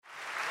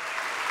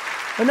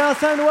And now it's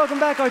time to welcome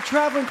back our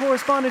traveling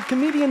correspondent,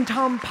 comedian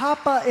Tom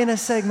Papa, in a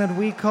segment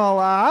we call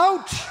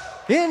Out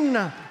in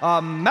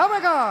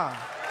America.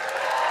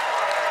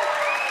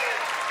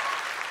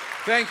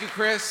 Thank you,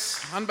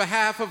 Chris. On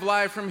behalf of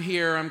Live From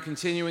Here, I'm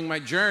continuing my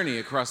journey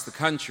across the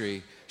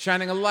country,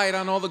 shining a light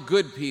on all the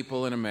good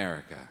people in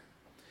America.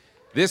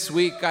 This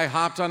week, I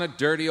hopped on a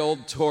dirty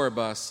old tour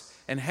bus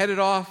and headed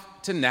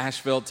off to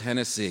Nashville,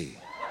 Tennessee.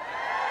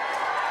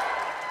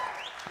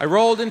 I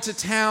rolled into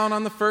town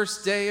on the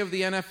first day of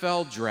the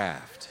NFL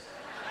draft.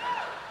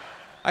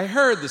 I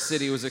heard the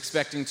city was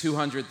expecting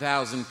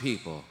 200,000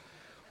 people.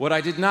 What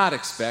I did not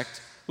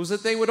expect was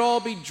that they would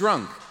all be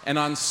drunk and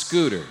on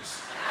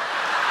scooters.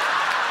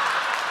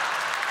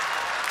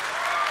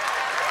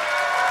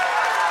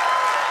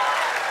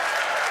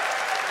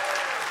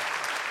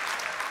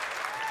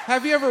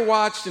 Have you ever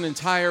watched an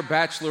entire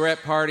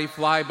bachelorette party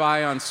fly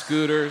by on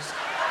scooters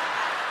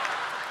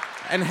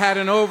and had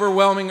an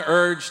overwhelming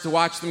urge to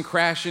watch them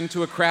crash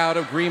into a crowd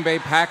of Green Bay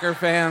Packer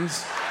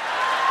fans?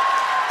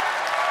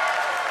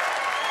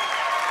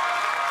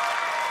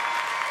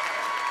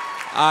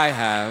 I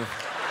have.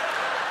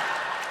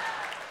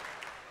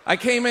 I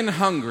came in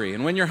hungry,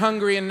 and when you're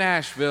hungry in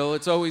Nashville,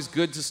 it's always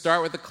good to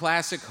start with the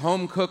classic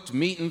home-cooked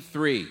meat and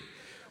three,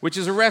 which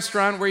is a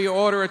restaurant where you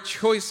order a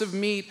choice of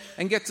meat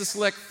and get to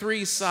select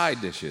 3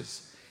 side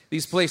dishes.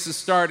 These places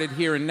started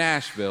here in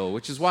Nashville,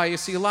 which is why you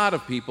see a lot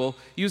of people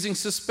using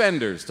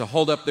suspenders to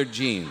hold up their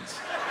jeans.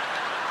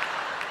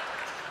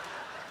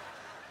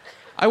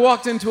 I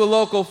walked into a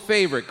local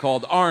favorite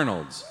called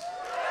Arnold's.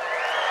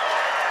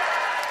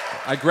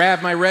 I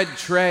grabbed my red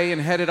tray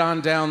and headed on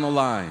down the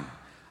line.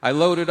 I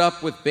loaded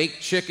up with baked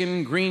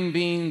chicken, green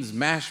beans,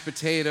 mashed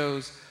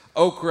potatoes,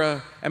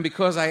 okra, and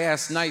because I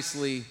asked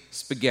nicely,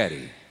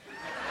 spaghetti.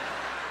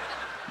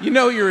 You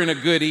know you're in a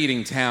good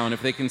eating town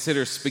if they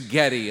consider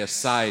spaghetti a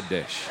side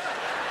dish.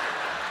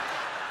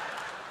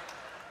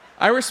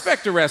 I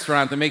respect a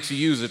restaurant that makes you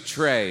use a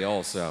tray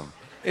also.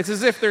 It's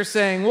as if they're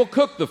saying, we'll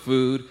cook the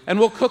food and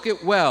we'll cook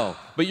it well,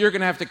 but you're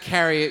gonna have to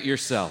carry it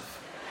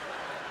yourself.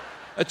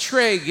 A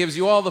tray gives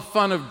you all the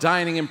fun of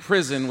dining in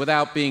prison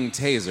without being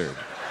tasered.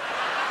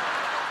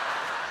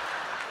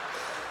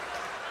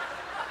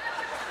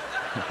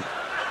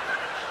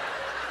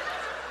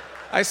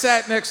 I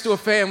sat next to a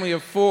family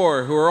of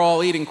 4 who were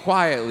all eating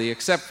quietly,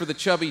 except for the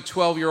chubby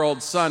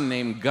 12-year-old son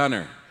named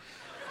Gunner.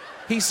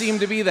 He seemed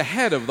to be the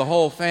head of the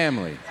whole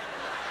family.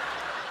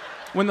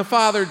 When the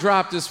father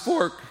dropped his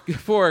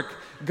fork,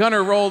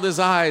 Gunner rolled his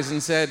eyes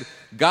and said,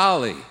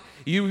 "Golly,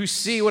 you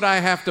see what I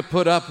have to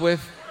put up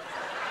with?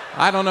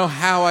 I don't know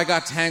how I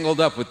got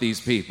tangled up with these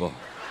people."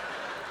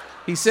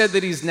 He said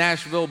that he's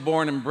Nashville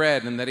born and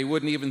bred and that he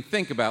wouldn't even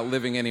think about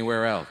living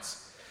anywhere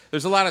else.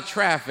 There's a lot of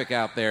traffic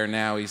out there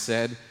now, he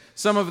said.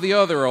 Some of the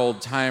other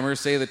old-timers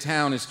say the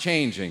town is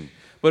changing,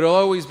 but it'll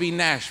always be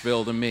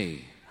Nashville to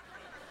me.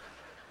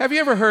 Have you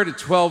ever heard a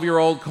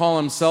 12-year-old call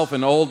himself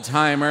an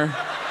old-timer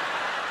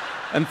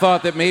and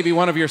thought that maybe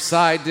one of your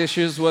side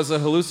dishes was a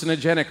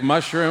hallucinogenic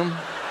mushroom?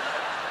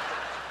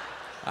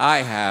 I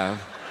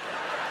have.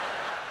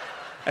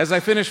 As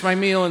I finished my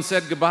meal and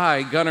said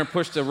goodbye, Gunner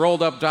pushed a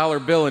rolled-up dollar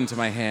bill into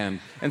my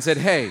hand and said,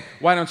 "Hey,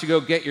 why don't you go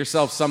get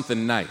yourself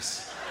something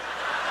nice?"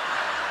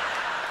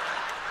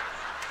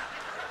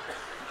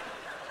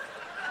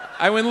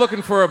 I went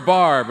looking for a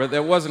bar, but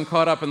that wasn't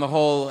caught up in the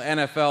whole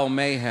NFL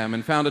mayhem,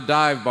 and found a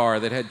dive bar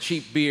that had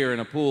cheap beer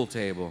and a pool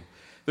table.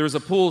 There was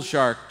a pool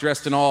shark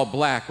dressed in all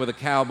black with a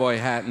cowboy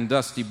hat and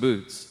dusty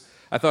boots.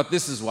 I thought,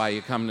 this is why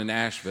you come to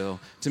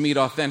Nashville, to meet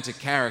authentic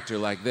character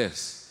like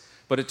this.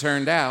 But it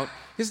turned out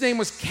his name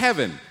was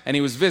Kevin, and he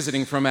was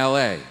visiting from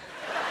L.A.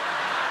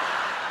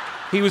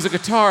 He was a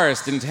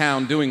guitarist in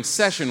town doing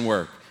session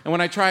work, and when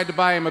I tried to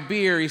buy him a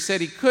beer, he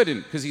said he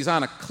couldn't because he's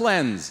on a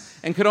cleanse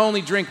and could only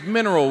drink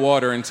mineral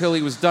water until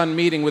he was done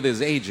meeting with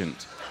his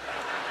agent.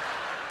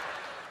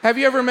 Have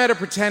you ever met a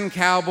pretend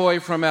cowboy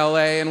from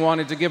L.A. and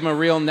wanted to give him a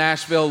real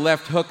Nashville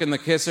left hook in the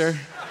kisser?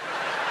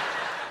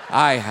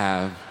 I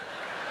have.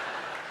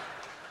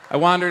 I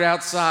wandered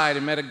outside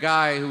and met a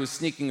guy who was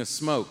sneaking a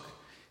smoke.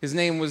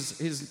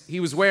 He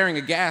was wearing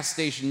a gas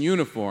station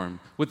uniform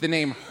with the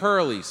name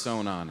Hurley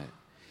sewn on it.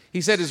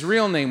 He said his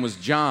real name was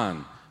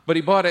John, but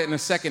he bought it in a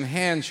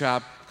second-hand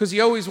shop because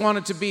he always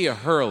wanted to be a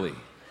Hurley.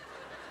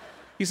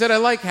 He said, I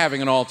like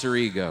having an alter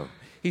ego.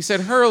 He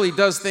said, Hurley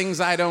does things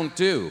I don't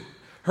do.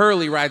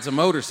 Hurley rides a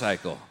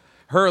motorcycle.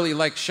 Hurley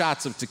likes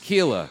shots of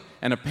tequila.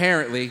 And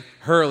apparently,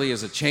 Hurley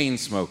is a chain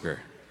smoker.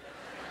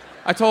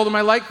 I told him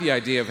I liked the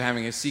idea of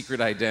having a secret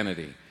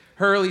identity.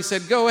 Hurley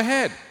said, go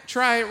ahead,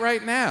 try it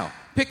right now.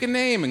 Pick a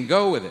name and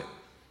go with it.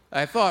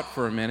 I thought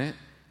for a minute,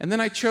 and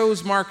then I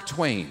chose Mark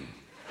Twain.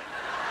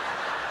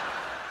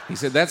 He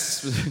said,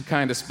 that's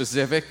kind of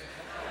specific.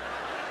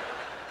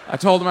 I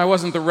told him I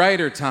wasn't the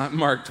writer,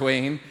 Mark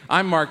Twain.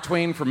 I'm Mark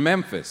Twain from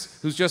Memphis,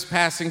 who's just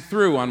passing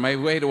through on my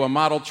way to a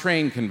model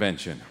train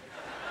convention.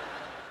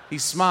 He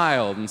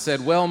smiled and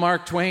said, well,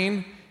 Mark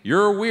Twain,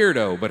 you're a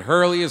weirdo, but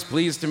Hurley is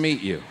pleased to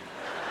meet you.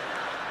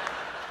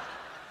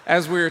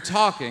 As we were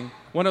talking,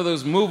 One of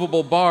those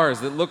movable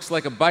bars that looks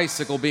like a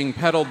bicycle being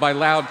pedaled by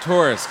loud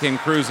tourists came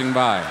cruising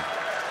by.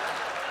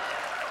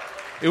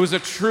 It was a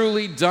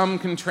truly dumb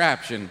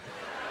contraption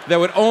that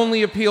would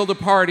only appeal to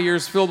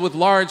partiers filled with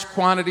large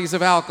quantities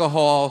of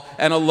alcohol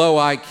and a low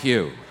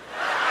IQ.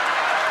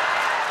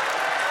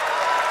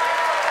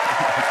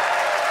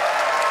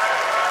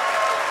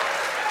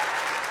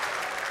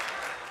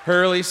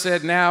 Hurley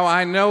said, "Now,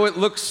 I know it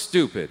looks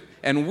stupid,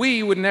 and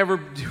we would never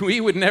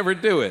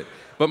do it,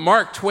 but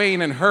Mark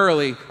Twain and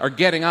Hurley are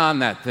getting on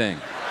that thing."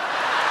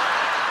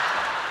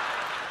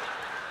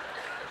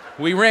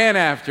 We ran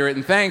after it,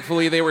 and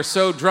thankfully they were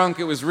so drunk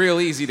it was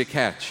real easy to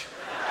catch.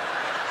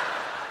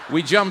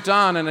 We jumped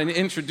on and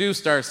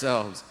introduced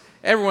ourselves.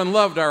 Everyone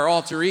loved our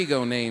alter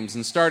ego names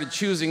and started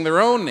choosing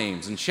their own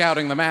names and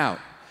shouting them out.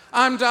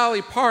 "I'm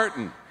Dolly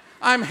Parton.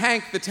 I'm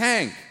Hank the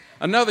Tank."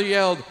 Another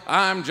yelled,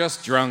 "I'm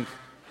just drunk."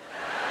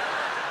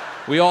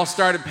 We all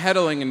started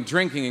pedaling and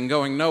drinking and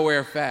going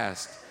nowhere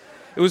fast.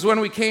 It was when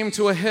we came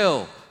to a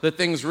hill that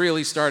things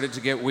really started to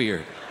get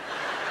weird.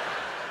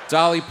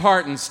 Dolly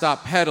Parton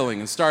stopped pedaling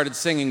and started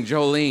singing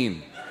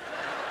Jolene.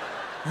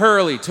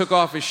 Hurley took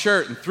off his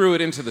shirt and threw it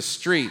into the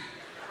street.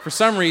 For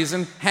some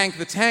reason, Hank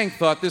the Tank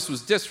thought this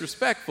was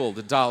disrespectful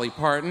to Dolly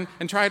Parton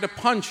and tried to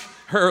punch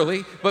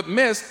Hurley, but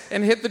missed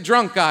and hit the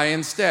drunk guy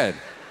instead.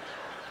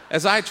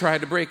 As I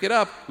tried to break it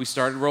up, we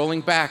started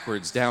rolling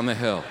backwards down the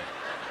hill.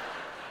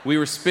 We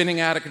were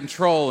spinning out of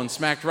control and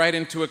smacked right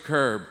into a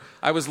curb.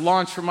 I was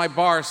launched from my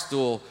bar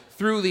stool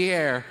through the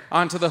air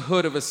onto the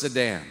hood of a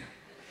sedan.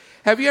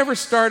 Have you ever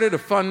started a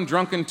fun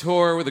drunken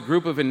tour with a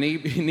group of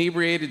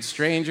inebriated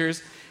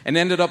strangers and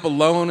ended up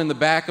alone in the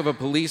back of a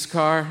police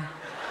car?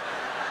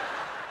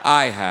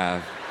 I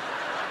have.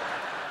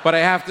 But I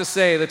have to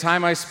say, the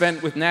time I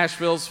spent with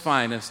Nashville's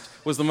finest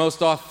was the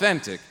most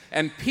authentic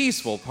and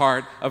peaceful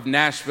part of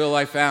Nashville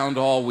I found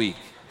all week.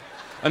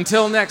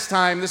 Until next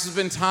time, this has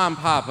been Tom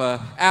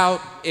Papa,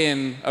 out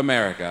in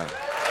America.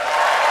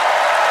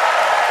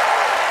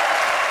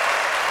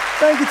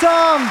 Thank you,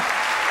 Tom.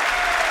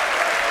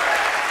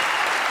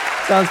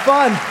 Sounds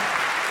fun.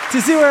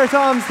 To see where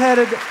Tom's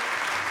headed,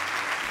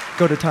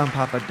 go to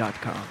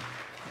tompapa.com.